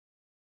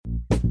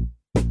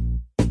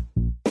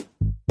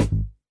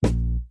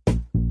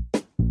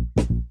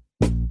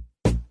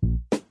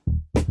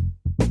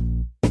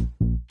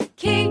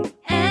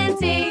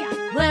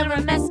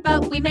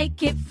we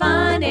make it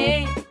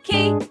funny.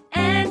 Key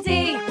and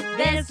D,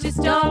 there's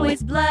just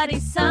always bloody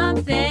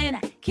something.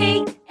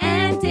 Key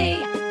and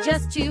D,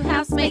 just two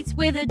housemates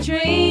with a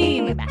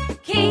dream.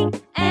 Key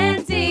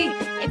and D,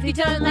 if you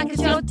don't like us,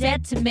 you're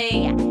dead to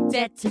me.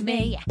 Dead to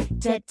me,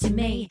 dead to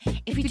me.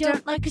 If you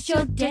don't like us,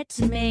 you're dead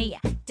to me.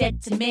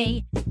 Dead to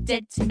me,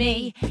 dead to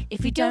me.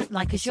 If you don't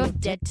like us, you're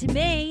dead to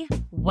me.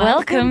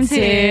 Welcome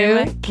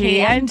to Key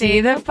and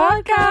D, the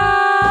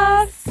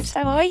podcast.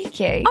 How are you,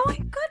 Key? Oh,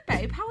 I'm good,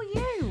 babe. How are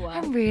you?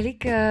 I'm really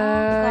good.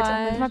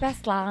 I'm living my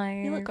best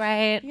life. You look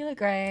great. You look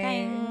great.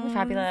 Thanks. You're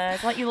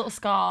fabulous. I like your little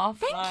scarf.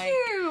 Thank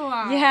you.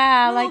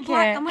 Yeah, I like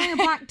black, it. I'm wearing a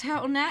black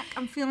turtleneck.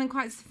 I'm feeling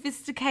quite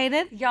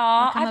sophisticated.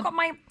 Yeah, Like I've got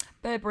my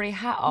Burberry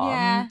hat on.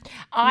 Yeah.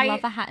 I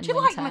love a hat in Do you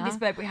winter. like this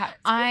Burberry hat?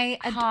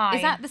 It's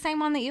Is that the same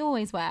one that you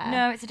always wear?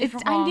 No, it's a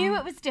different I one. knew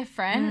it was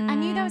different. I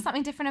knew there was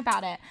something different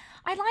about it.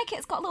 I like it.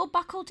 It's got a little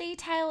buckle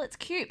detail. It's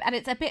cute. And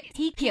it's a bit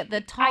peaky at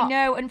the top. I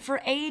know, and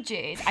for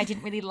ages I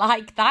didn't really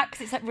like that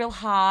because it's like real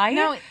high.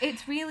 No,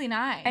 it's really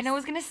nice. and I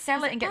was going to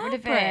sell it and get rid of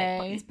it. Burberry.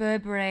 But it's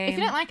Burberry. If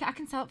you don't like it, I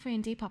can sell it for you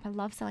in Depop. I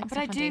love selling But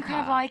stuff I on do Depop.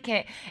 kind of like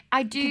it.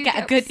 I do You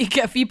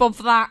get a few bob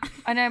for that.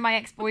 I know my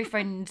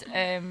ex-boyfriend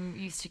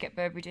used to get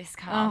Burberry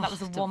discount. Oh, That was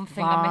the one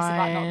thing I miss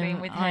about not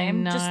being with I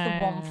him. Just the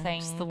know. one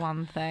thing. Just the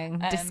one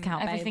thing.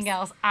 Discount. Everything babes.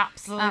 else,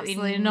 absolutely,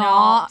 Absolutely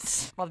not.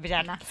 not. Rather be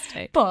dead.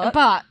 Nasty. But-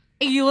 But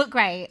you look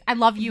great. I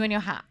love you and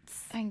your hats.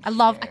 Thank I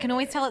you. can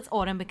always tell it's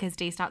autumn because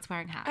Dee starts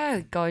wearing hats.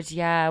 Oh God,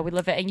 yeah, we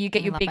love it. And you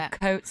get I your love big it.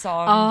 coats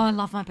on. Oh, I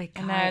love my big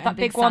coat. I know and that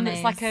big one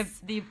that's like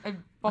sunnies. the Like a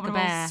abominable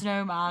bear.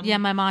 snowman. Yeah,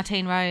 my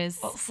Martine Rose.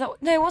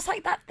 What's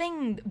like that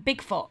thing?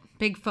 Bigfoot.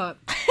 Bigfoot.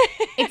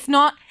 It's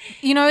not,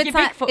 it's Your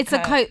like, Bigfoot it's a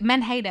coat. coat.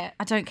 Men hate it.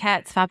 I don't care.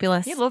 It's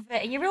fabulous. You love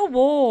it, and you're real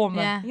warm.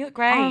 Yeah. You look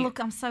great. Oh, look,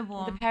 I'm so With a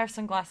warm. pair of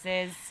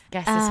sunglasses.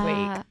 Guess this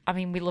week. I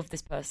mean, we love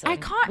this person. I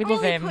can't we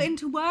love really him. put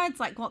into words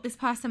like what this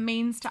person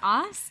means to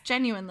us,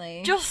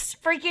 genuinely.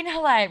 Just freaking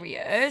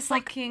hilarious.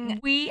 fucking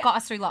we got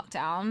us through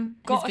lockdown.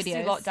 got his us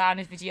through videos. lockdown,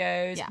 his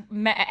videos, Yeah.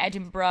 met at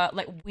Edinburgh.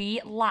 Like,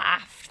 we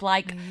laughed.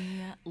 Like,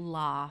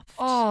 Laughed.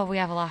 oh, we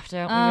have a laugh,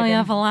 don't we? Oh, with we him?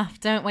 have a laugh,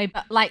 don't we?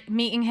 But like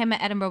meeting him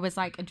at Edinburgh was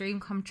like a dream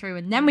come true,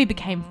 and then we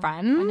became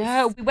friends.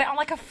 No, we went on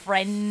like a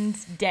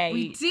friend's date.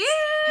 We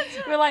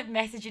did, We were like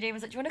messaging him. I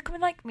was like, do you want to come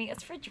and like meet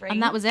us for a drink?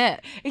 and that was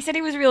it. He said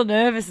he was real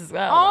nervous as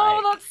well.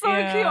 Oh, like, that's so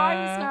yeah. cute. I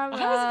was nervous.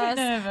 I was a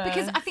bit nervous.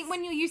 Because I think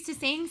when you're used to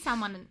seeing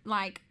someone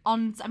like I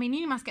mean,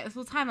 you must get this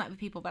all the time, like with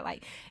people, but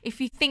like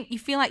if you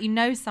feel like you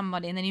know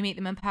somebody and then you meet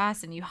them in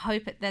person, you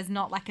hope there's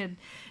not like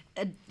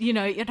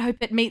you'd hope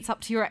it meets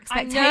up to your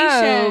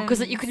expectations.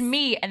 because you could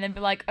meet and then be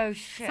like, oh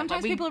shit.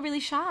 Sometimes like, people are really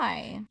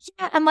shy.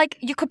 Yeah, and like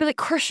you could be like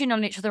crushing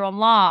on each other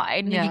online,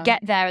 and Yeah. then you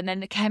get there, and then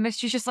the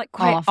chemistry's just like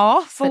quite Off.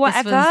 off or But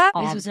this whatever. was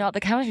on. This was not the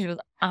chemistry was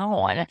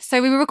on.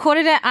 So we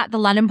recorded it at the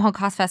London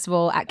Podcast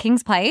Festival at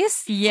King's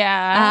Place.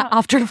 Yeah.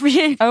 After a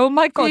few oh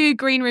my god,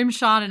 green room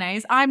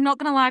Chardonnays. I'm not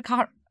gonna lie,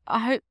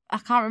 I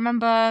can't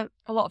remember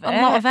a lot of it.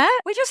 a lot of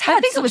it. We just I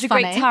had think it such was a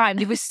great funny. time.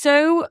 They were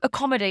so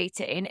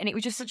accommodating, and it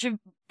was just such a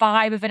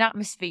vibe of an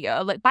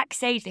atmosphere. Like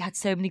backstage, they had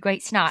so many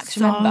great snacks.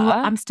 Remember?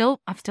 I've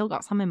still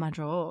got some in my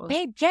drawers.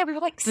 Babe, yeah, we were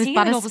like There's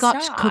stealing all the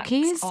butterscotch snacks.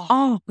 cookies.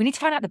 Oh, we need to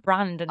find out the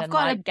brand and then I've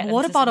got like, get a them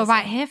water to bottle send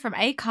us right here from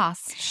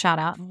Acast. Shout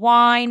out.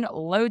 wine,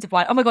 loads of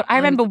wine. Oh my god, I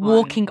Loads remember of wine.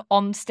 walking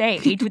on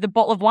stage with a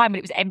bottle of wine, but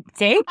it was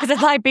empty because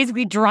I like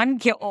basically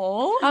drank it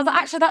all. I was like,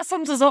 actually, that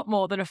sums us up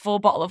more than a full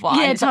bottle of wine.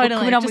 Yeah, It's like we're totally.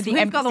 coming on Just with the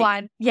we've empty. got the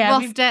wine. Yeah,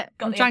 Lost we've it.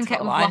 got We the drank empty it.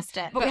 bottle We've of wine. lost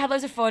it. But we had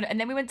loads of fun, and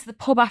then we went to the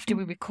pub after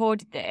we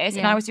recorded this,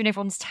 and Yeah. I was doing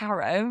everyone's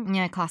tarot.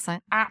 Yeah,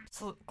 classic.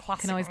 Absolute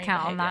classic. Can always Marie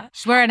count on behaviour. that.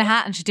 She's wearing a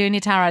hat and she's doing your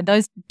tarot.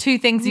 Those two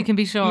things you can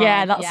be sure.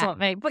 Yeah, of. that's what I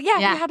mean. But yeah,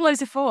 Yeah. we had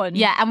loads of fun.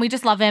 Yeah, and we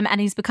just love him,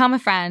 and he's become a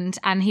friend,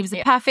 and he was a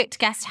Yeah. perfect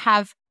guest to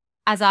have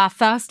as our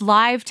first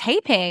live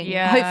taping.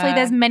 Yeah. Hopefully,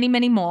 there's many,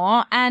 many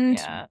more, and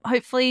Yeah.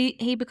 hopefully,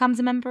 he becomes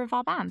a member of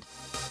our band.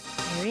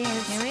 Here he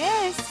is. Here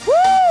he is.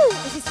 Woo!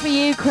 This is for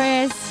you,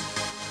 Chris.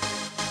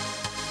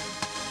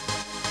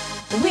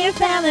 We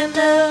fell in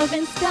love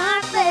in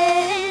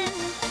Scotland.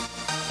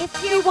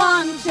 If you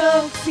want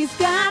jokes, he's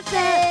got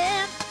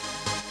them.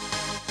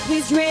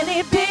 He's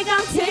really big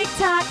on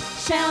TikTok.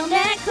 Shell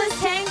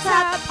necklace, tank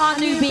top, our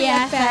new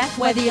BFF,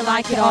 whether you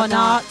like it or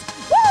not.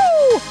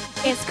 Woo!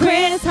 It's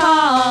Chris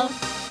Hall.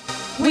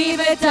 We've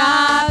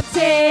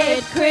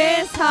adopted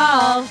Chris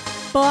Hall.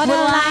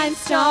 Borderline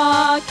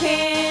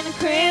stalking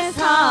Chris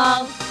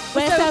Hall.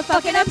 We're so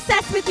fucking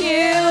obsessed with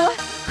you,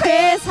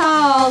 Chris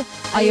Hall.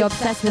 Are you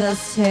obsessed with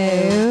us too?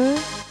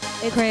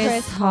 It's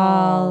Chris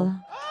Hall.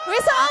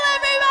 Chris Hall,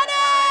 everybody!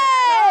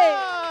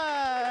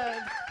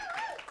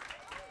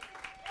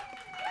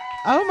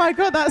 Oh my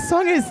god, that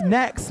song is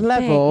next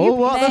level.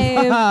 What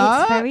the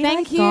fuck?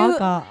 Thank you.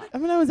 I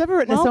mean, no one's ever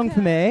written a song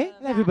for me.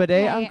 Hello,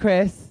 everybody. I'm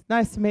Chris.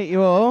 Nice to meet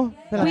you all.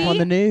 Feel like I'm on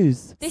the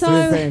news. This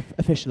Feeling is- very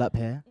official up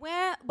here.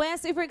 We're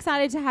super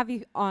excited to have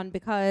you on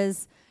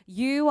because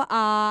you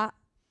are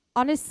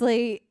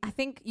honestly, I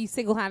think you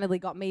single-handedly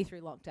got me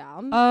through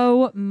lockdown.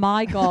 Oh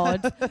my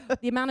God.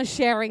 The amount of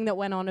sharing that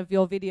went on of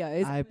your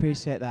videos. I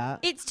appreciate that.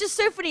 It's just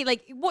so funny.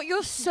 Like, what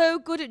you're so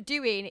good at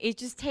doing is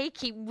just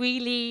taking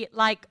really,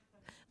 like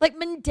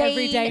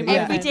mundane,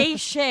 everyday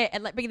shit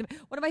and like bringing them.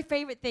 One of my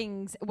favorite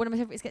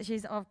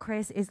sketches of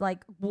Chris is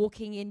like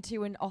walking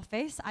into an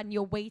office and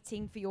you're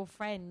waiting for your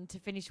friend to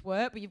finish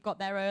work, but you've got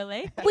there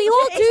early. We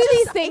all do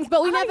these things,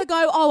 but we never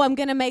go, oh, I'm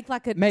going to make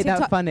like a Make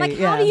TikTok. that funny, Like,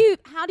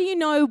 how do you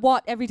know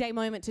what everyday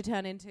moment to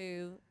turn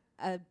into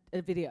a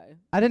video?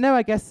 I don't know.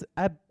 I guess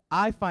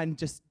I find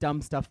just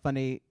dumb stuff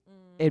funny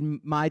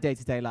in my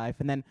day-to-day life.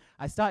 And then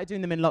I started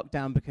doing them in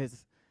lockdown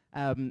because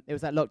it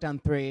was like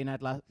lockdown 3 and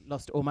I'd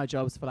lost all my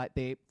jobs for like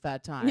the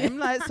 3rd time.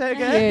 Like, so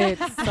good.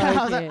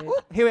 I was like,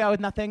 here we are with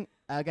nothing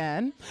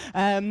again.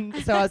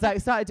 So I was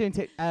like, started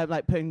doing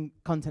like putting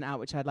content out,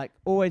 which I'd like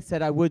always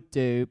said I would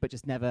do, but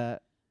just never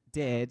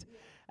did.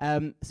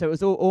 So it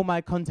was all my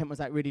content was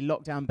like really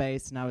lockdown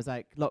based, and I was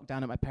like locked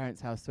down at my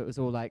parents' house. So it was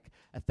all like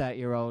a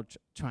 30-year-old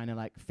trying to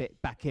like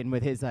fit back in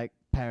with his like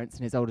parents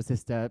and his older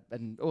sister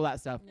and all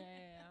that stuff. Yeah.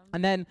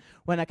 And then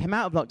when I came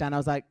out of lockdown, I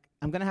was like,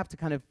 I'm going to have to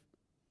kind of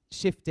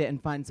shift it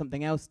and find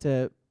something else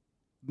to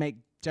make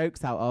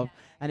jokes out of.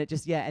 And it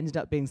just ended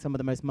up being some of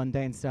the most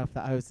mundane stuff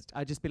that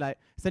I'd just be like,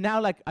 so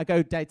now like I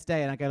go day to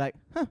day and I go like,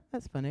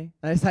 that's funny,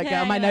 and I just like get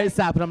on my notes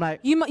app and I'm like,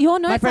 your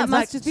notes my friend's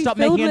must like, just be stop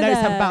filled making a with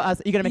notes app it. about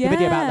us, you're gonna make a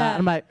video about that, and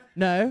I'm like,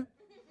 no.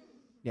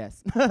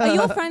 Yes. Are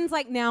your friends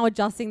like now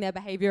adjusting their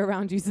behavior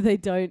around you so you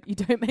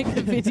don't make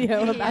a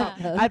video about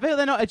them? I feel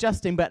they're not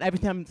adjusting, but every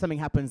time something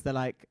happens, they're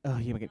like, "Oh,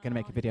 you're gonna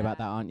make a video about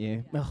that, aren't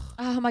you?" Yeah.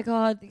 Oh my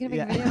God, you're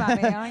gonna make a video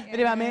about me, aren't you?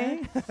 Video about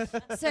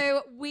me?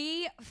 So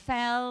we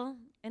fell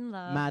in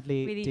love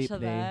Madly, with each deeply.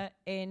 other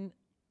in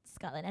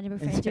Scotland, Edinburgh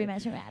Fringe. We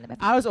met at Edinburgh.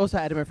 I was also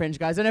at Edinburgh Fringe,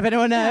 guys. I don't know if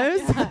anyone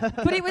knows.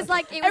 But it was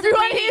like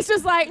Everyone here's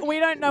just like, we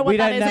don't know what We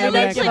that don't is. know, We we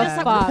don't literally care.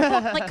 just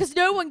fuck. like, because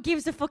no one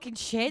gives a fucking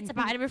shit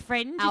about Edinburgh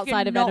Fringe if Outside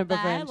you're of not Edinburgh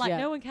there. Fringe, Like, yeah.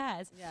 no one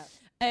cares.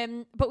 Yeah.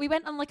 But we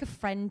went on like a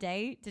friend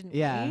date, didn't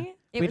Yeah. we?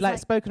 It We'd was like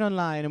spoken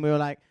online, and we were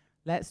like,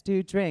 "Let's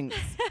do drinks,"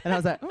 and I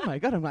was like, "Oh my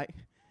God!" I'm like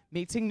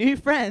meeting new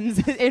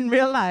friends in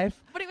real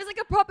life. But it was like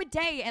a proper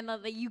date, and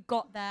like you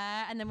got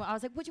there, and then I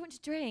was like, "What do you want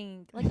to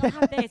drink? Like, I'll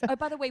have this." Oh,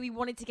 by the way, we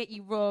wanted to get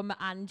you rum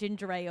and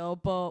ginger ale,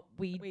 but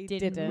we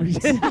didn't.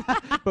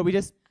 But we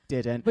just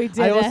didn't. We I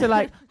didn't. also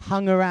like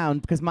hung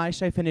around because my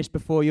show finished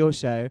before your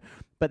show,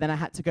 but then I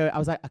had to go. I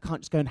was like, I can't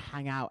just go and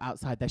hang out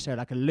outside their show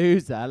like a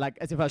loser, like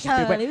as if I was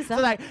just doing. Loser.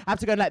 So like, I have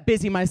to go and like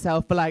busy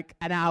myself for like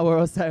an hour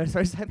or so. So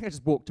I think I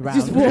just walked around.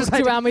 Just walked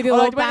like, around with your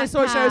oh, little when I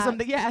saw a show or backpack.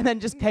 something, and then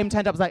just turned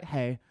up. Was like,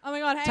 hey, Oh my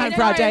God, hey. time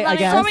for our date, I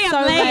guess. Sorry, I'm So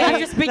late. late. I've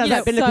just been, I was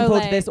like, been so looking forward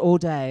late. to this all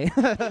day.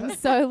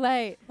 So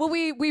late. Well,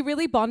 we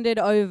really bonded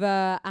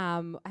over.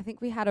 I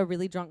think we had a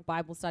really drunk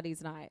Bible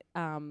studies night.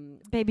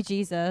 Baby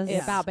Jesus.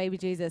 About baby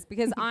Jesus,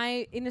 because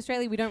in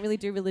Australia we don't really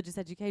do religious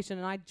education,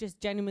 and I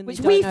just genuinely Which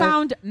don't we know.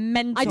 found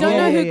mental. I don't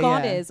know Yeah, who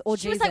God yeah. is or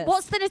She Jesus. was like,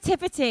 "What's the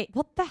nativity?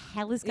 What the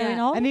hell is going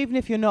Yeah. on?" And even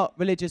if you're not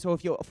religious or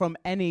if you're from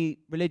any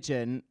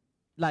religion,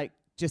 like,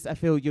 just I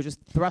feel you're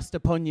just thrust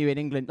upon you in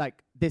England,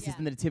 like, this is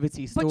the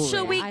nativity story. But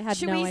shall we I had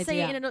should no we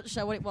say idea. it in a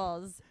nutshell what it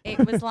was? It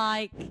was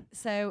like,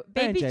 so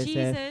baby Joseph.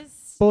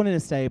 Jesus Born in a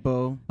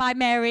stable. by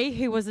Mary,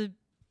 who was a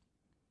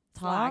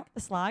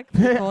slag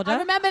I recorder.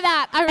 remember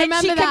that. I And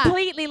remember she that.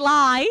 completely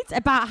lied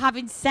about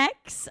having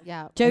sex.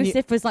 Yeah.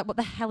 Joseph was like, "What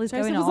the hell is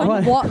Joseph going was on?"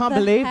 like, Well, what I can't the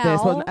believe this.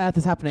 What on hell? earth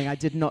is happening? I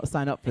did not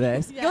sign up for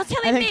this. You're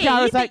telling And then me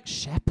Kiara was that- like,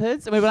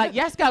 shepherds? And we were like,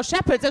 yes, girl,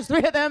 shepherds. There's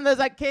 3 of them. There's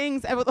like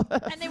kings. and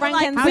they were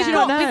like, Frankincense. we've How got, did you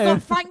not know?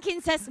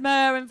 frankincense,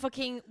 myrrh, and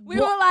fucking. We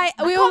were like,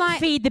 I we were can't like,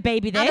 feed the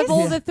baby out this. of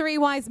all Yeah. the 3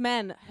 wise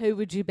men, who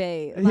would you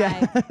be?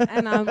 Yeah. Like,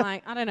 and I'm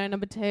like, I don't know,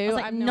 number 2. I was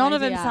like, have no none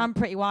of them idea. sound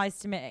pretty wise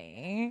to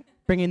me.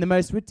 Bringing the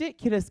most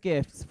ridiculous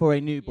gifts for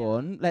a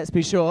newborn. Let's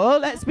be sure.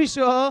 Let's be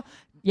sure.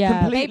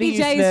 Yeah. Completely Baby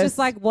Jay is useless. just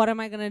like, what am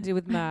I going to do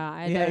with myrrh?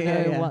 I Yeah, don't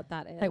yeah, know yeah. what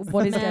that is. Like,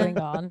 what is going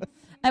on?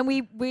 And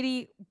we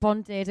really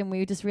bonded, and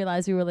we just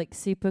realized we were like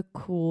super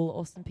cool,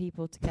 awesome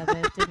people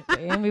together, didn't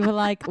we? And we were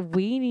like,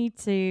 we need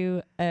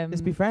to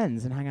Just be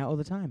friends and hang out all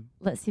the time.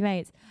 let's be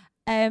mates.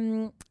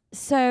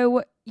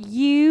 So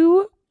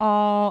you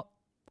are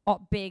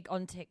big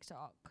on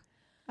TikTok.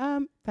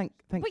 Thank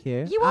But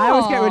you. you I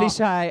always get are. really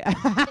shy.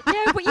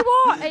 No, but you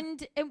are.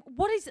 And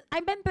what is? I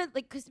remember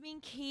like because me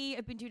and Key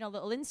have been doing our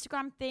little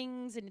Instagram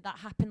things, and that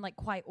happened like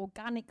quite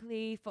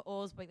organically for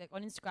us, like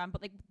on Instagram.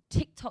 But like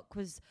TikTok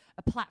was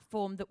a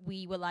platform that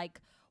we were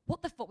like,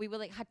 what the fuck? We were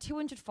like had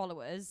 200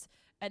 followers.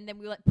 And then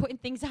we were like putting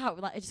things out.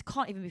 We're like, I just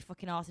can't even be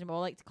fucking arsed anymore.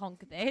 Like to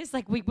conquer this.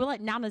 Like we were like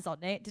nanas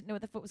on it. Didn't know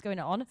what the fuck was going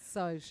on.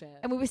 So shit.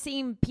 And we were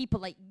seeing people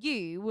like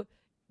you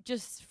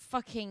just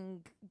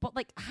fucking. But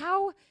like,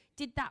 how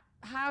did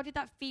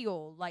that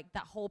feel? Like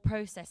that whole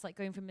process, like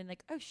going from being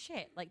like, oh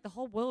shit, like the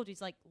whole world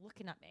is like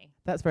looking at me.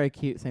 That's very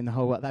cute saying the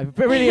whole world. I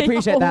really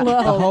appreciate whole that. The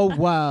world. whole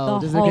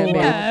world The is looking at whole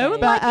me. world. No,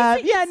 But like,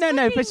 is it yeah,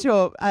 no, for fucking-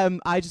 sure.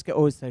 I just get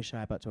always so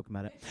shy about talking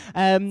about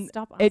it.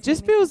 Stop It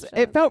just asking me feels.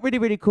 questions. It felt really,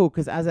 really cool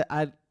because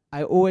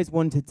I always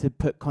wanted to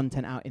put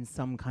content out in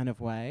some kind of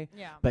way,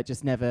 Yeah. but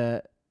just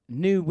never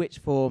new witch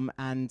form,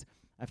 and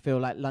I feel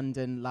like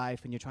London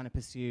life, and you're trying to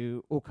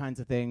pursue all kinds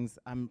of things.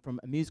 I'm from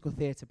a musical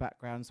theatre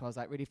background, so I was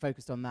like really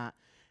focused on that,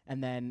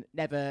 and then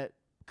never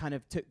kind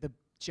of took the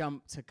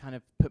jump to kind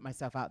of put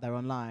myself out there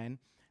online.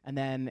 And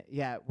then,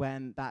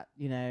 when that,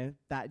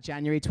 that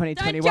January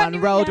 2021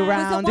 rolled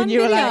around, and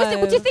you were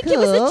like, do you think it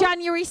was the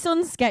January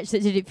Sun sketch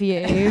that did it for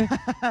you?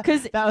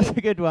 Because that was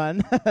a good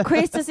one.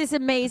 Chris does this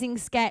amazing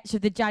sketch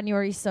of the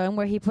January Sun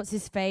where he puts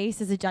his face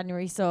as a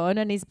January Sun,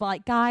 and he's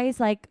like, guys,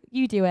 like,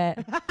 you do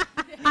it.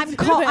 I'm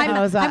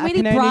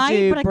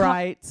really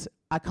bright,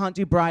 I can't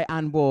do bright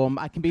and warm.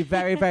 I can be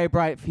very, very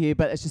bright for you,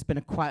 but it's just been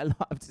quite a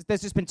lot.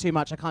 There's just been too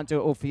much. I can't do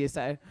it all for you.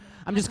 So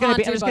I'm just going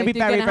to be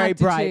very, very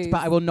bright,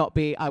 but I will not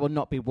be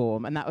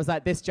warm. And that was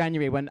like this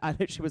January when I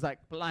literally was like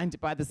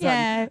blinded by the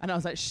sun, and I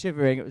was like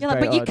shivering. It was very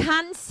but you odd.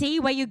 can see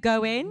where you're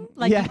going.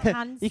 Like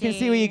you can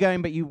see where you're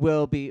going, but you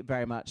will be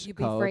very much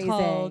cold. Freezing.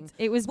 Cold.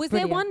 It was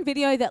there one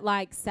video that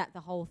like set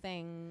the whole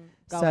thing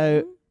going?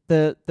 So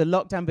the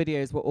lockdown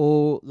videos were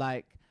all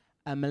like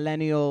a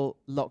millennial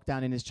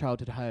lockdown in his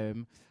childhood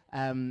home.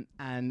 And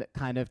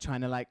kind of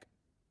trying to like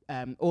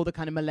all the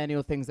kind of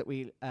millennial things that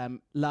we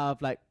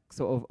love, like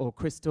sort of, or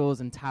crystals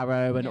and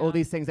tarot and all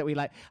these things that we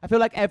like. I feel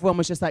like everyone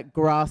was just like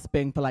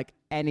grasping for like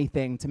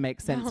anything to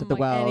make sense of the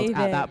world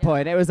at that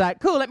point. It was like,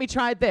 cool, let me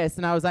try this.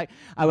 And I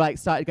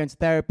started going to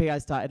therapy. I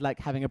started like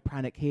having a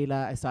pranic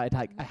healer. I started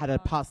like, I had a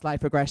past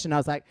life regression. I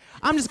was like,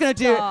 I'm just gonna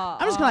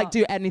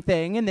do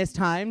anything in this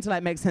time to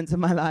like make sense of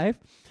my life.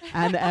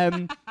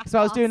 And so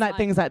I was doing like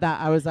things like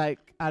that. I was like,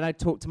 and I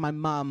talked to my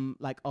mum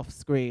like off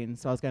screen.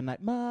 So I was going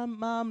like,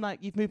 mum,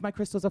 like you've moved my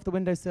crystals off the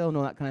windowsill and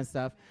all that kind of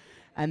stuff.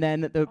 And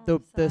then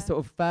the sort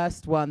of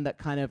first one that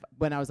kind of,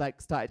 when I was like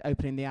started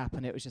opening the app,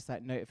 and it was just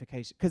like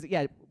notification.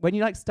 Because when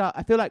you like start,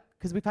 I feel like,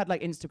 because we've had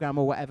like Instagram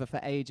or whatever for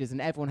ages, and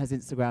everyone has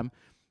Instagram.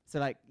 So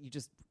like you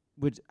just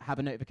would have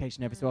a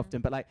notification every so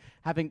often. But like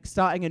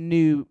starting a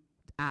new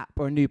app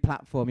or a new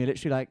platform, you're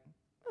literally like,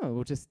 oh,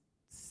 we'll just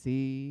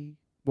see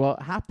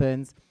what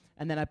happens.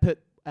 And then I put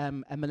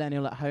a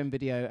millennial at home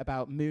video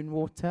about moon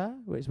water,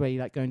 which is where you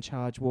like go and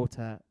charge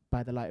water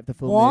by the light of the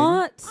full moon.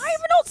 What?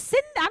 I've not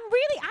seen that.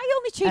 I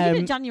only tuned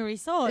in at January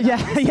Sun.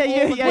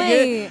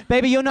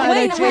 Baby, you're not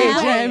an OG. Do you know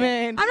what I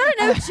mean? I'm not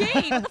an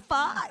OG. What the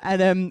fuck?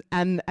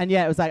 And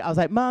it was like, I was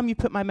like, Mum, you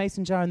put my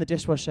mason jar in the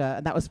dishwasher,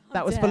 and that was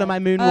full of my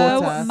moon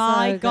water. Oh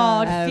my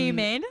God,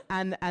 fuming.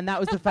 And that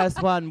was the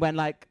first one when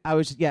like I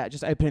was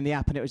just opening the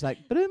app, and it was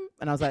like boom,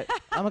 and I was like,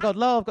 oh my God,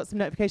 lol, I've got some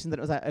notifications. And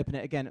it was like, open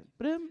it again,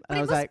 boom, and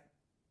I was like,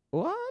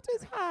 what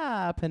is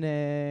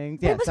happening?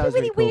 It must be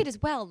really weird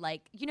as well.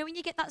 Like, when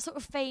you get that sort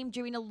of fame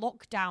during a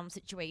lockdown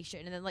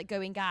situation, and then like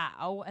going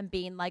out and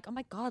being like, oh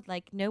my God,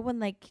 like no one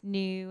like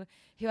knew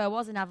who I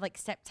was, and I've like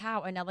stepped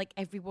out, and now like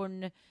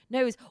everyone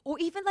knows. Or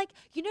even like,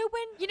 so you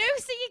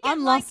get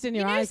I'm lost in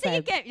your eyes. So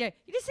you get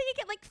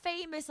like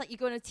famous, like you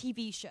go on a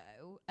TV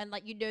show and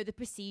like the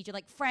procedure,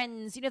 like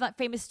Friends, that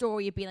famous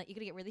story of being like, you're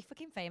gonna get really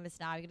fucking famous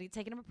now, you're gonna get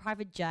taken on a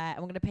private jet,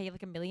 and we're gonna pay you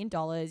like $1 million, you're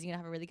gonna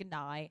have a really good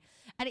night.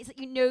 And it's like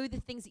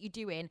the things that you're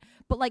doing,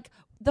 but like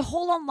the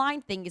whole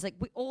online thing is like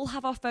we all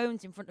have our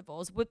phones in front of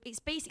us. It's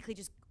basically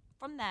just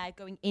from there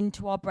going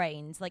into our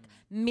brains, like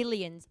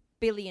millions,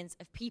 billions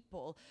of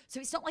people. So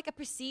it's not like a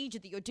procedure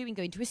that you're doing,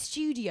 going to a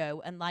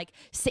studio and like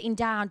sitting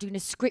down doing a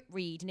script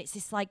read, and it's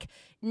this like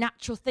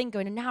natural thing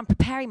going, and now I'm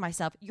preparing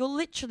myself. You're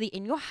literally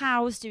in your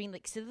house doing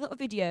like silly little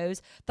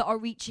videos that are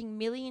reaching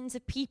millions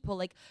of people.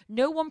 Like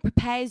no one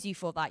prepares you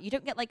for that. You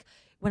don't get like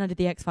when I did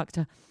the X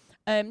Factor,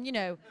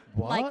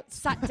 like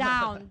sat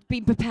down,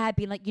 being prepared,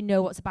 being like,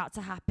 what's about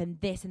to happen,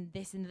 this and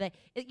this and that.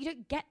 You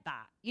don't get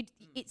that.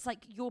 It's like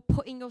you're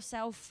putting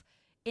yourself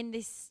in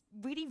this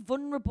really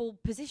vulnerable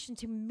position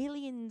to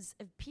millions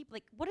of people.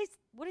 Like, what is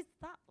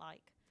that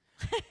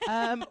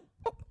like?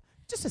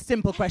 Just a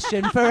simple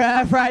question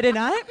for Friday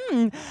night.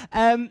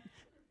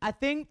 I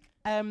think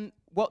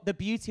what the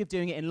beauty of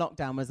doing it in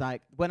lockdown was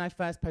like, when I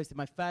first posted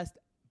my first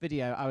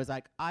video, I was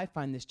like, I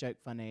find this joke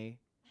funny.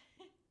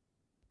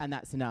 And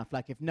that's enough.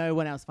 Like, if no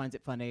one else finds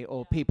it funny,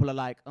 or people are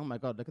like, oh my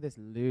God, look at this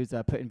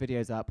loser putting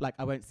videos up, like,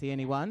 I won't see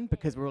anyone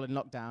because we're all in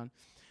lockdown.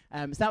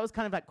 So that was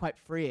kind of like quite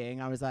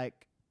freeing. I was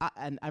like,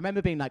 and I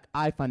remember being like,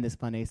 I find this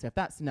funny. So if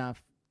that's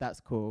enough, that's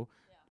cool.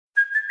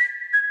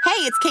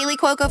 Hey, it's Kaylee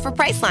Cuoco for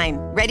Priceline.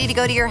 Ready to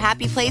go to your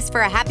happy place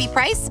for a happy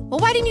price? Well,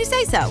 why didn't you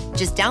say so?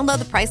 Just download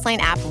the Priceline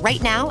app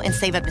right now and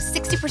save up to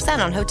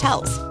 60% on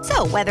hotels.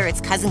 So whether it's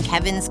Cousin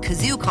Kevin's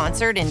Kazoo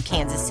Concert in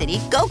Kansas City,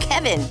 go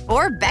Kevin,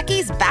 or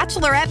Becky's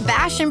Bachelorette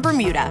Bash in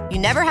Bermuda, you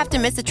never have to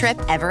miss a trip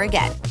ever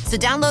again. So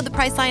download the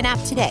Priceline app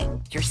today.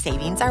 Your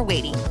savings are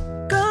waiting.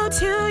 Go to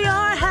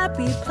your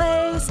happy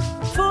place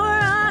for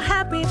a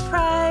happy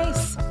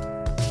price.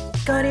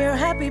 Go to your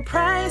happy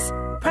price,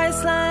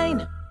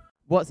 Priceline.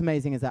 What's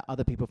amazing is that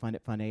other people find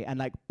it funny, and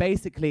like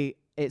basically,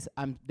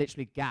 I'm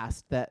literally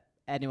gassed that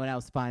anyone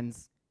else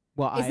finds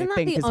what I think is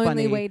funny. Isn't that the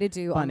only way to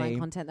do online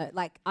content though?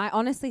 Like, I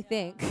honestly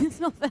think it's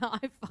not that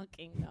I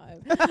fucking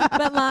know,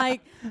 but like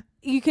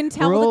you can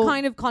tell the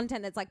kind of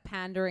content that's like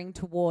pandering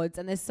towards,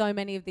 and there's so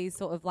many of these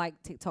sort of like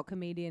TikTok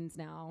comedians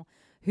now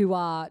who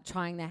are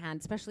trying their hand,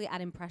 especially at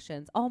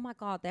impressions. Oh my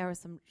God, there are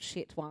some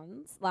shit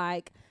ones.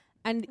 Like,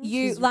 and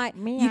you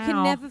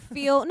can never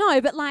feel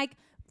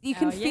you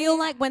can feel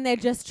like when they're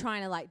just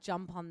trying to like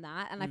jump on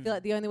that. And I feel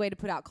like the only way to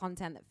put out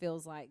content that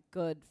feels like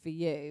good for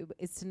you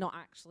is to not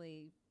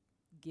actually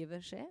give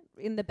a shit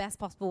in the best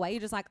possible way. You're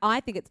just like, I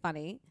think it's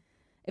funny.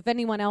 If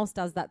anyone else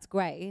does, that's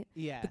great.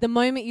 Yeah. But the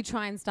moment you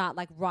try and start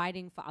like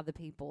writing for other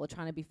people or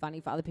trying to be funny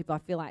for other people, I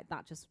feel like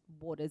that just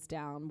waters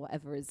down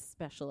whatever is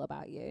special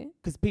about you.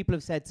 Because people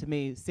have said to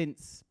me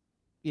since,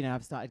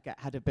 I've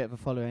had a bit of a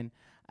following,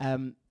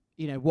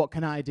 what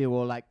can I do?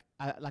 Or like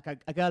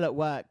a girl at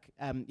work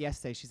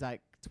yesterday, she's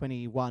like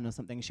 21 or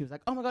something. She was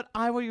like, oh my God,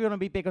 I really want to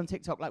be big on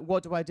TikTok. Like,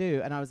 what do I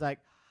do? And I was like,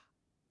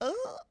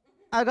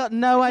 I got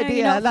no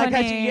idea. Like,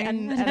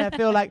 and I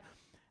feel like,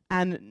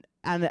 and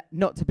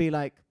not to be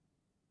like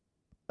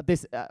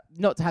this,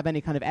 not to have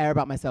any kind of air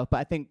about myself, but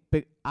I think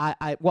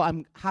what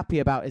I'm happy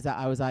about is that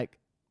I was like,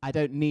 I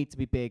don't need to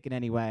be big in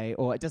any way,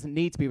 or it doesn't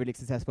need to be really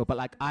successful, but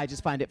like I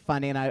just find it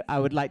funny, and I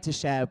would like to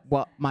share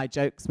my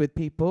jokes with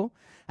people,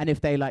 and if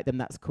they like them,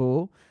 that's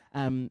cool.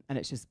 And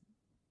it's just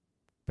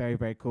very,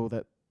 very cool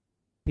that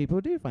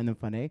people do find them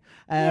funny.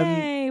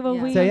 Yay, well,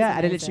 yeah. we So yeah,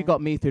 and it literally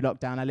got me through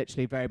lockdown. I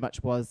literally very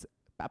much was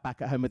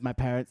back at home with my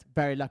parents.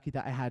 Very lucky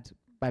that I had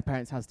my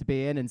parents' house to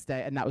be in and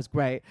stay, and that was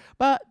great.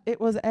 But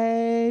it was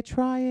a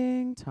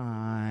trying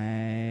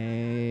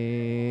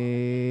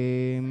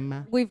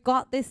time. We've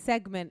got this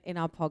segment in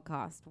our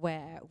podcast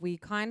where we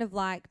kind of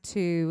like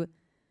to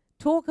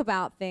talk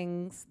about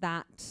things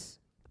that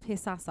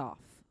piss us off,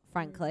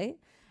 frankly.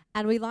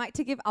 And we like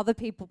to give other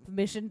people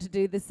permission to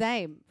do the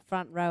same.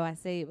 Front row, I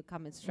see you. We're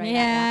coming straight at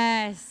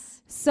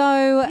Yes.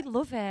 So We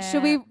love it.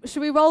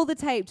 should we roll the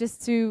tape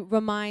just to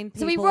remind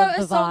people So we wrote of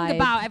a the song vibe?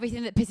 about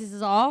everything that pisses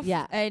us off.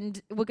 Yeah.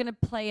 And we're going to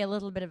play a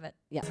little bit of it.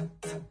 Yeah.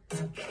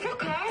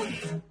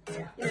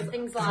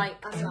 Things like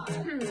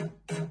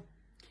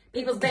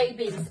people's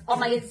babies on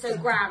my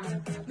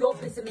Instagram. You're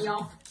pissing me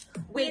off.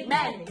 Weird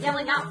men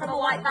yelling out from a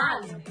white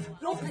van.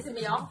 You're pissing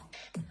me off.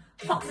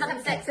 Fox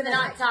having sex in the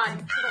night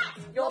time.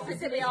 You're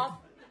pissing me off.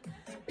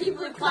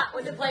 People who clap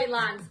when the plane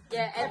lands.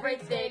 Yeah,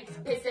 everything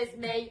pisses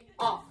me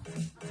off.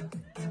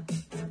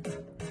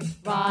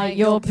 Right,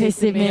 you're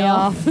pissing me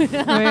off.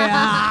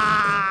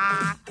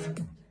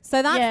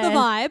 So that's Yeah. the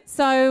vibe.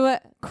 So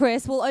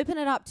Chris, we'll open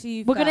it up to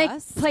you We're going to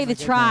first. play the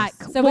track.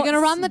 So we're going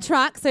to run the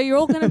track. So you're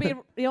all going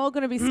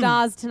to be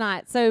stars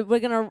tonight. So we're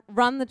going to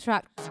run the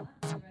track.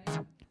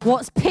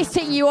 What's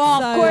pissing you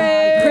off, So,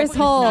 Chris? Chris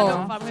Hall.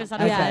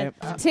 Yeah.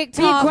 Yeah.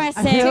 TikTok. Be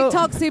aggressive.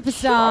 TikTok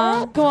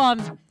superstar. Go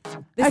on.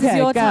 This is Okay,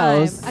 your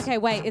girls. time. Okay,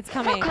 wait, it's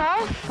coming.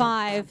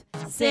 5,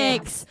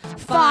 6,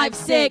 5,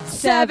 6,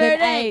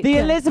 7, 8. The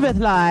Elizabeth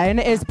line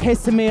is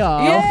pissing me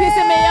off. You're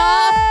pissing me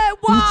off.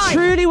 Why?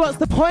 Truly, what's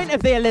the point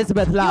of the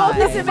Elizabeth line?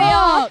 You're pissing me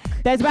off.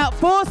 There's about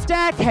 4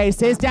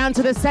 staircases down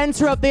to the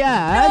centre of the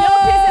earth.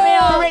 You're pissing me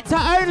off. For it to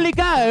only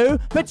go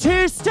for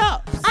 2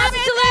 stops.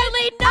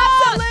 Absolutely not.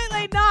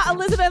 Absolutely not,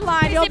 Elizabeth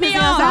Line. You're Pissing me pissing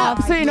us off. off.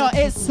 Absolutely not.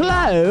 It's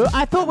slow.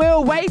 I thought we were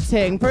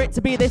waiting for it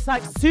to be this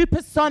like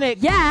supersonic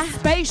Yeah.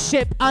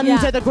 spaceship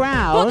under the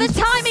ground. But the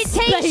time it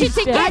takes you to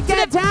Spaceship. I get to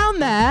get the... down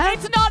there.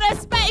 It's not a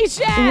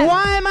spaceship.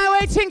 Why am I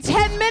waiting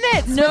 10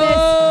 minutes No.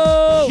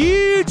 for this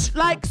huge,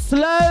 like,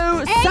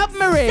 slow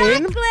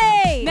submarine?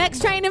 Exactly.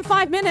 Next train in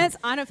 5 minutes.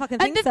 I don't fucking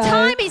And think the so.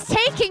 time it's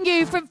taking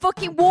you from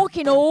fucking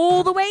walking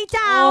all the way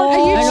down. Oh. Are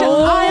you And sure?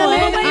 all I the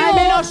am way I'm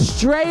in up.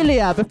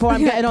 Australia before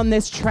I'm getting on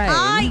this train.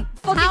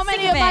 How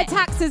many of my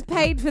taxes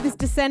paid for this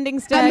descending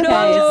staircase?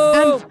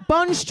 And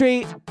Bond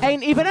Street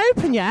ain't even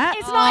open yet.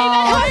 It's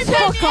not even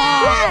open What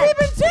yet. have we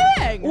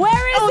been doing?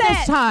 Where is all it?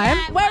 this time?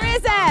 Where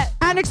is it?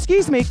 And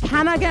excuse me,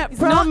 can I get not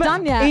from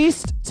done yet.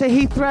 East to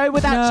Heathrow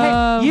without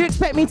No. change? You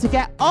expect me to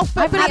get off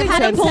at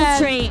Paddington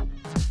Street.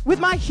 with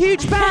my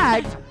huge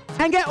bag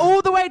and get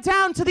all the way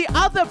down to the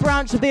other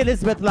branch of the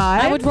Elizabeth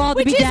line? I would rather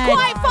Which be is dead.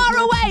 quite far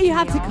away. You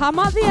have to come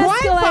up the Quite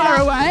escalator.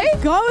 far away.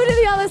 Go to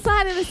the other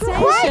side of the station.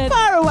 Quite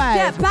far away.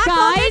 Get back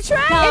on the Guys,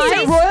 train. guys.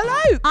 Is it Royal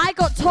Oak? I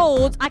got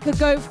told I could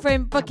go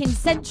from fucking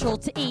Central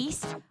to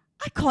East.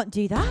 I can't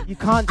do that. You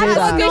can't do I that.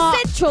 got to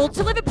go Central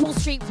to Liverpool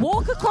Street,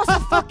 walk across a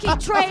fucking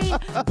train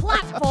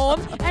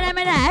platform and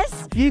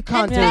M&S, You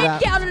can't and do then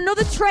that. get on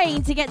another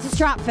train to get to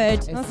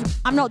Stratford.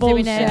 I'm not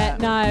doing it. bullshit.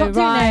 No, Not doing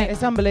right. it.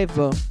 It's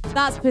unbelievable.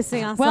 That's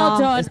pissing us Well off.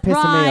 done. It's pissing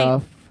Right. me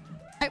off.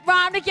 Right,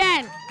 round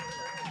again.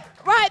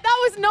 Right,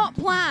 that was not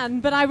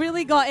planned, but I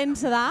really got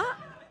into that.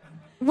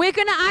 We're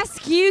going to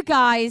ask you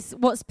guys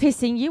what's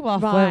pissing you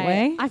off, won't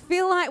we? I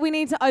feel like we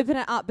need to open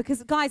it up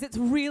because, guys, it's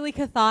really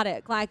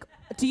cathartic. Like,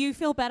 do you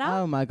feel better?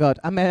 Oh my God.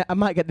 I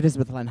might get the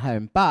Elizabeth line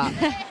home, but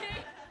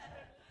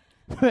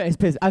It's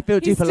pissed. I feel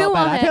He's deep a lot still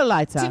better. on I it. feel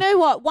lighter. Do you know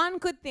what? One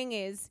good thing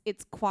is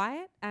it's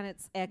quiet and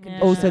it's air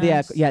conditioned. Also, the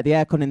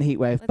aircon in the heat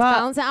wave. Let's but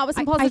balance it out with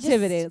some I just-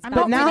 positivity. Let's I'm but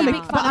balance now it really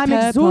out. big fan I'm of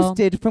purple.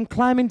 exhausted from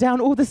climbing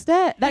down all the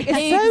stairs. Like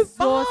it's so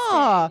far.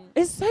 Exhausting.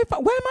 It's so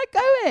far. Where am I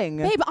going?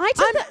 Babe,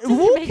 I'm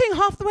walking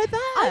half the way there.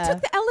 I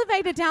took the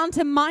elevator down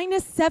to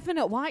 -7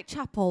 at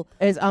Whitechapel.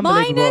 It's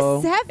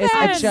unbelievable. -7. It's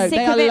a joke. Sick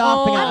They of are it laughing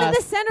all. at I'm in us.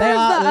 the centre They of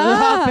are the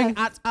laughing earth.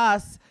 at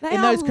us They in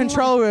are those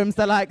control rooms.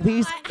 They're like,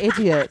 these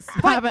idiots.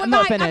 I'm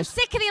not I'm finished.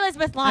 sick of the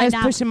Elizabeth I line was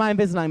now. pushing my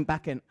Invisalign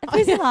back in.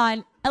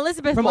 Invisalign.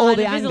 Elizabeth From line, all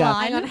the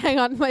Invisalign. anger. Hang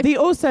on. My The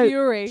also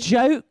fury.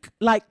 joke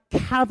like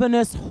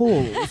cavernous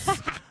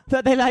halls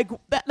that they like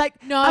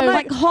No, I'm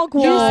like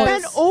Hogwarts. You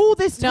spend all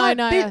this No, time.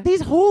 no.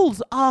 These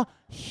halls are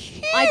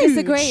huge.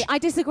 I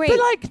disagree. They're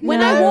like when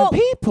no I walk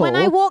people when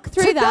I walk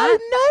through to that,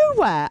 go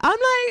nowhere. I'm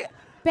like,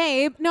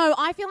 babe. No,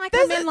 I feel like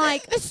I'm in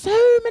like. there's so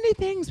many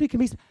things we can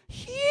be.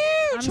 Huge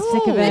I'm sick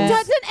halls. of it.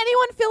 Doesn't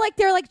anyone feel like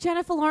they're like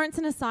Jennifer Lawrence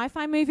in a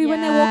sci-fi movie when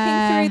they're walking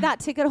Yeah. through that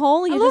ticket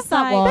hall? You're love just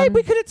that like, one. Babe,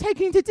 we could have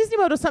taken you to Disney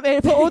World or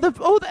something. For all the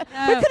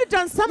we could have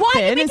done something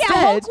Why did we get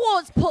instead.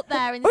 Hogwarts put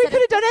there instead Or we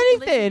could have done of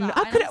anything. Elizabeth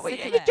I line? could I'm have. sick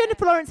of You're it.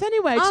 Jennifer Lawrence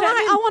anyway. do you know what I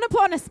mean? I want to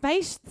put on a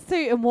space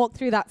suit and walk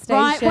through that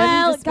station. Right,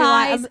 well, and just be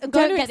like, guys, I'm going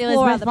don't to get the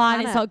explore Elizabeth other line.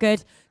 It's planets. not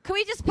good. Can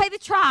we just play the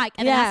track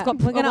and then Yeah, ask what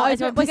we're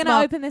gonna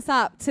open this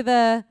up to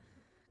the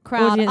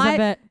crowd. audience a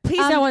bit?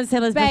 Please don't want to say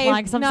Elizabeth babe,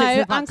 line because I'm no,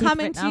 sick of that I'm tooth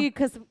coming bit to now. you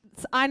because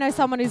I know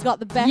someone who's got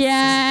the best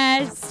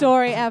Yes.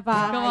 story ever.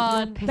 Come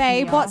on.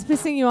 Babe, what's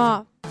pissing you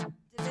off?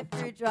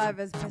 Delivery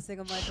drivers pissing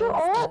on my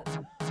doorstep.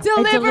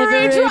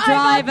 Delivery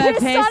driver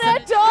pissed on a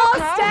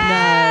doorstep.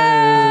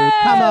 No,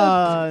 come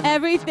on.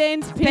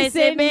 Everything's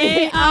Pissing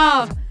me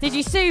off. Did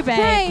you sue,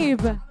 babe?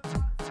 Babe,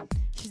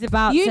 She's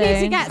about you to. need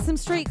to get some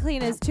street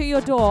cleaners to your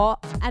door,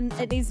 and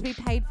it needs to be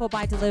paid for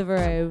by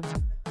Deliveroo.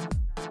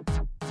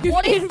 You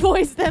What is-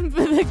 invoice them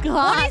for the What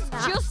glass. is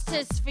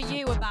justice for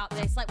you about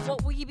this? Like,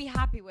 what will you be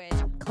happy with?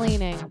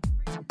 Cleaning.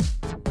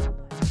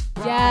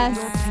 Yes.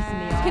 You're pissing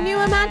me off. Can you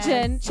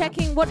imagine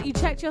checking what you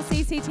checked your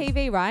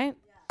CCTV, right?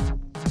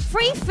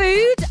 Free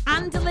food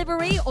and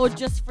delivery, or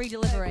just free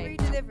Free delivery?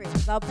 delivery,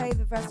 because I'll pay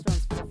the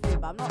restaurants for the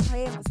food, but I'm not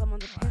paying for someone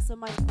to piss on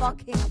my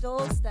fucking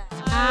doorstep.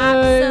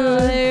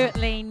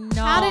 Absolutely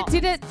not.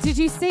 Did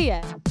you see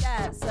it?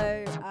 Yeah,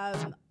 so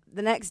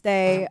the next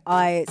day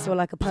I saw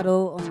like a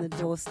puddle on the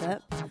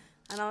doorstep.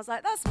 And I was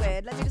like, that's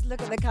weird. Let me just look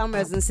at the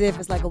cameras and see if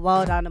it's like a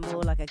wild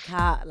animal, like a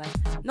cat, like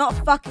not a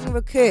fucking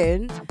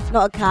raccoon,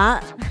 not a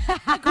cat.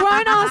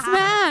 Grown ass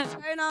man.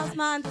 Grown ass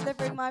man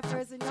delivering my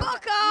frozen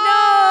yogurt. No.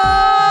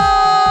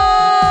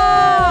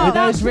 With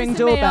That's those ring pissing me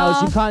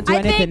doorbells, you off. can't do I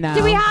anything think, now.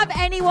 do we have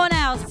anyone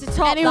else to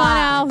top Anyone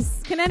that?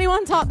 else? Can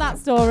anyone top that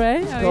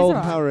story? Old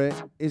Harry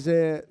is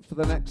here for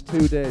the next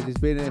 2 days. He's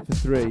been here for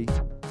 3.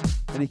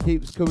 And he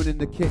keeps coming in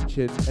the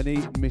kitchen and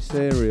eating me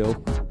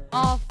cereal.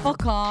 Oh,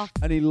 fuck off.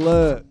 And he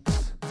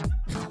lurks.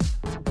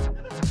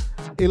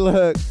 He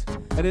lurks.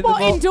 And in What,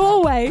 the in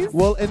doorways?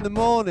 Well, in the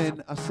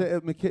morning, I sit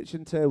at my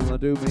kitchen table and I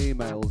do my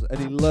emails, and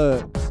he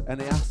lurks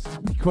and he asks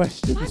me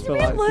questions for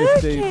like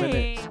 15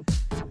 minutes.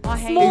 I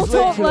hate Small He's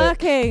talk literally-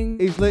 lurking.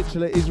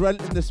 He's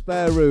renting the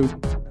spare room.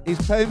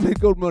 He's paying me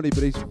good money,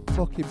 but he's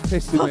fucking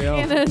pissing me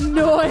off. Fucking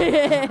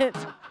annoying.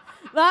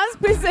 That's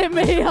pissing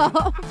me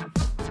off.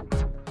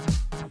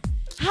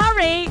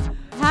 Harry,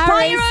 buy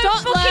Harry, your own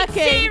stop fucking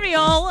lurking.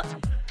 cereal.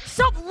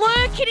 Stop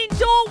lurking in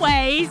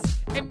doorways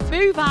and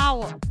move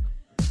out.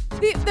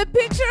 The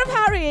picture of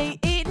Harry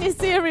eating his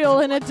cereal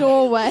in a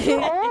doorway.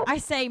 I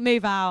say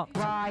move out.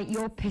 Right,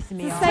 you're pissing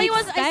me It's off. a Tell you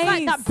what, it's like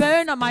face. that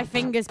burn on my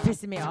fingers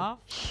pissing me off.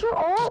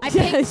 I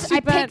Yes, she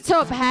picked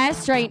up hair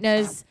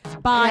straighteners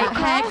by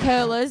hair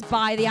curlers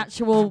by the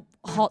actual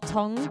hot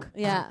tongue.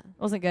 Yeah.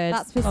 Wasn't good.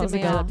 That's pissing Wasn't me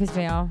good. off. That pissed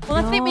me off.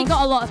 Well, I think we No.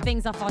 got a lot of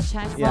things off our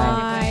chest.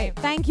 Yeah. Right.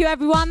 Thank you,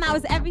 everyone. That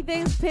was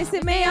Everything's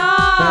Pissing Me Very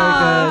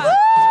Off. good.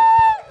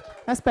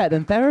 That's better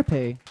than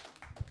therapy.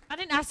 I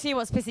didn't ask you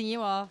what's pissing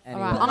you off. All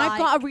right. But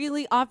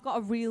I've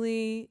got a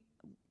really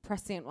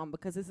prescient one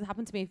because this has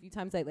happened to me a few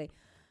times lately.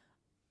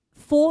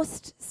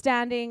 Forced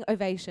standing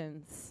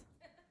ovations.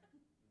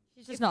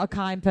 She's just not a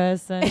kind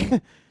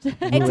person.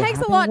 It takes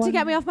a lot to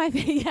get me off my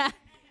feet. Yeah.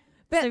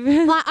 But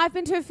like, I've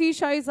been to a few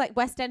shows, like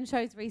West End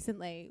shows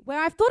recently, where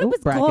I thought it Ooh,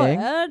 was bragging.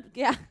 good.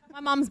 Yeah,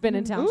 my mum's been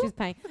in town; she's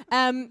paying.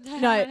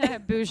 No,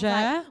 Bouger.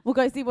 like, we'll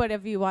go see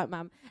whatever you want,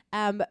 mum.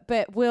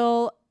 But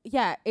we'll,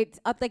 yeah, it's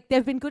like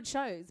there've been good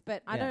shows,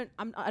 but I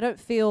don't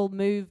feel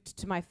moved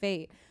to my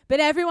feet. But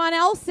everyone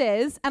else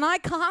is, and I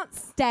can't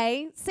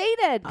stay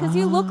seated because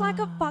you look like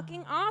a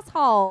fucking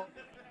asshole.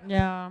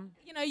 Yeah.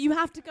 You know, you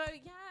have to go,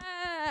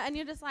 yeah, and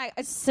you're just like,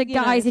 So, you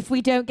know. guys, if we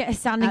don't get a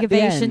standing At the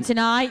ovation end.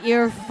 tonight,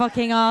 you're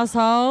fucking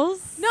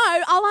assholes. No,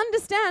 I'll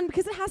understand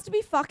because it has to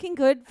be fucking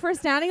good for a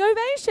standing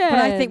ovation. But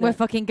I think we're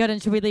fucking good,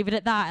 and should we leave it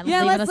at that? And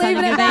Yeah, leave it let's on a leave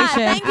it standing at that.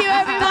 ovation? Thank you,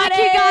 everybody.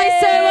 Thank you guys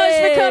so much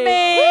for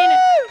coming.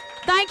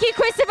 Thank you,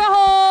 Christopher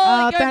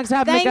Hall. Thanks for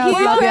having me, Thank girls.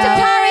 you. Love We're ya. off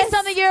to Paris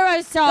on the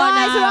Eurostar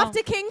Guys, now. we're off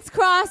to King's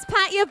Cross.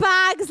 Pack your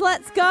bags.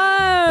 Let's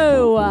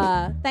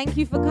go. Thank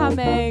you for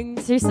coming.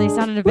 Seriously,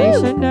 standing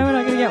ovation? No, we're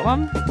not going to get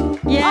one.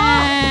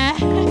 Yeah.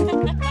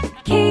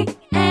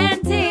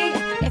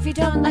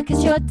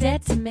 'cause you're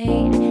dead to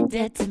me,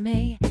 dead to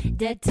me,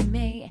 dead to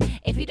me.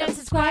 If you don't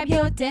subscribe,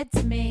 you're dead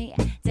to me,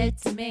 dead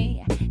to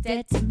me,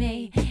 dead to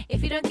me.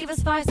 If you don't give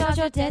us 5 stars,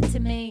 you're dead to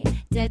me,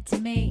 dead to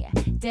me,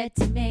 dead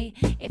to me.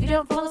 If you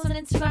don't follow us on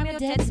Instagram, you're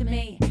dead to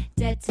me,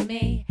 dead to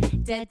me,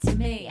 dead to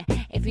me.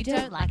 If you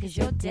don't like us,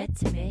 you're dead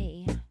to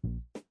me.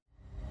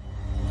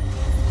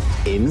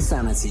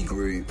 Insanity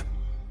Group.